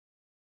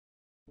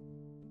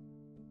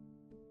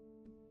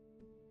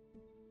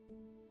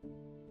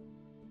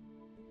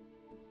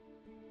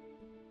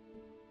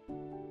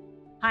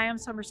Hi, I'm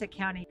Somerset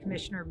County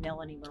Commissioner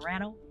Melanie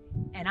Morano,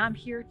 and I'm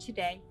here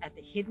today at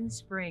the Hidden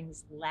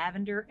Springs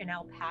Lavender and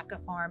Alpaca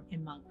Farm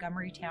in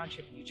Montgomery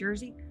Township, New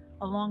Jersey,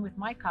 along with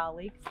my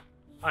colleague.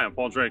 Hi, I'm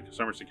Paul Drake,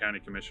 Somerset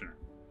County Commissioner.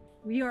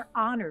 We are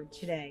honored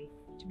today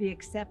to be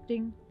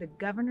accepting the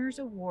Governor's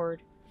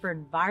Award for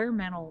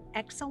Environmental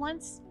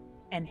Excellence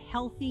and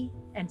Healthy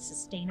and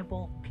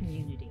Sustainable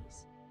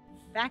Communities.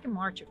 Back in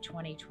March of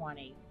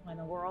 2020, when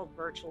the world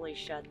virtually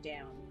shut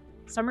down,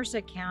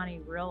 Somerset County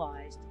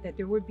realized that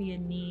there would be a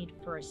need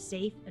for a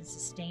safe and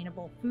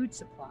sustainable food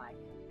supply.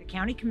 The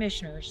county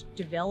commissioners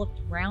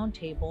developed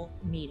roundtable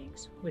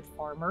meetings with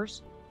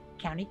farmers,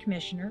 county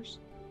commissioners,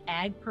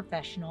 ag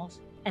professionals,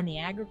 and the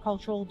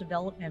Agricultural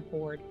Development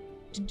Board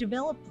to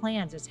develop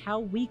plans as how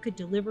we could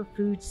deliver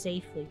food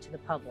safely to the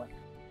public.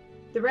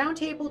 The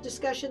roundtable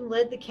discussion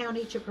led the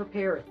county to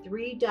prepare a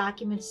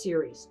 3-document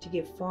series to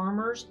give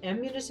farmers and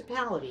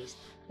municipalities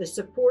the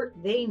support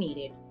they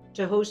needed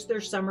to host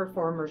their summer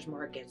farmers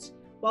markets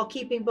while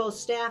keeping both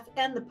staff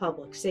and the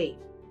public safe.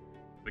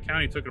 The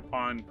county took it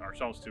upon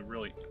ourselves to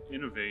really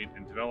innovate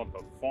and develop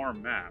a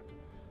farm map,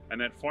 and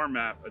that farm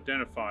map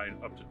identified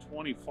up to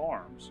 20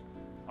 farms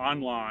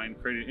online,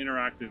 created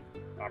interactive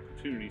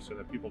opportunities so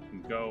that people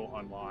can go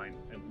online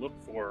and look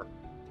for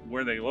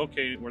where they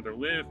located, where they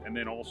live, and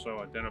then also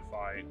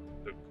identify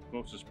the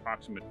closest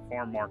proximate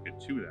farm market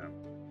to them.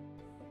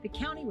 The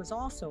county was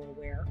also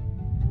aware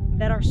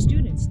that our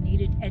students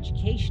needed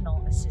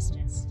educational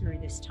assistance through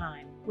this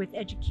time with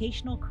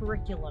educational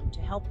curriculum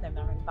to help them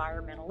on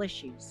environmental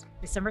issues.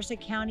 The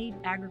Somerset County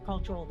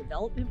Agricultural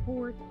Development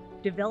Board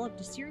developed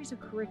a series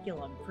of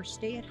curriculum for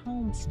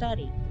stay-at-home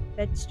study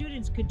that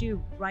students could do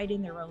right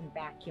in their own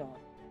backyard.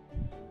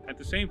 At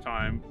the same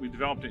time, we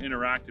developed an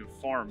interactive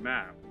farm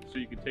map so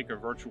you can take a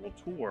virtual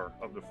tour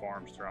of the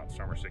farms throughout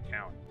Somerset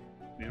County.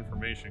 The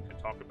information can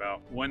talk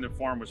about when the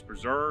farm was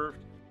preserved,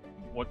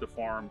 what the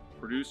farm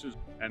produces,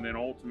 and then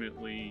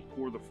ultimately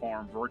tour the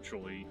farm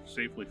virtually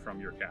safely from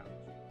your couch.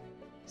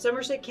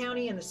 Somerset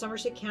County and the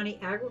Somerset County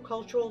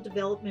Agricultural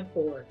Development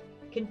Board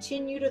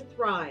continue to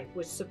thrive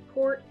with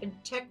support and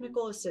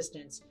technical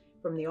assistance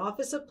from the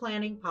Office of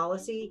Planning,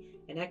 Policy,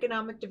 and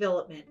Economic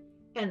Development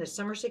and the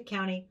Somerset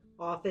County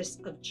Office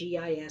of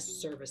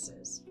GIS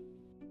Services.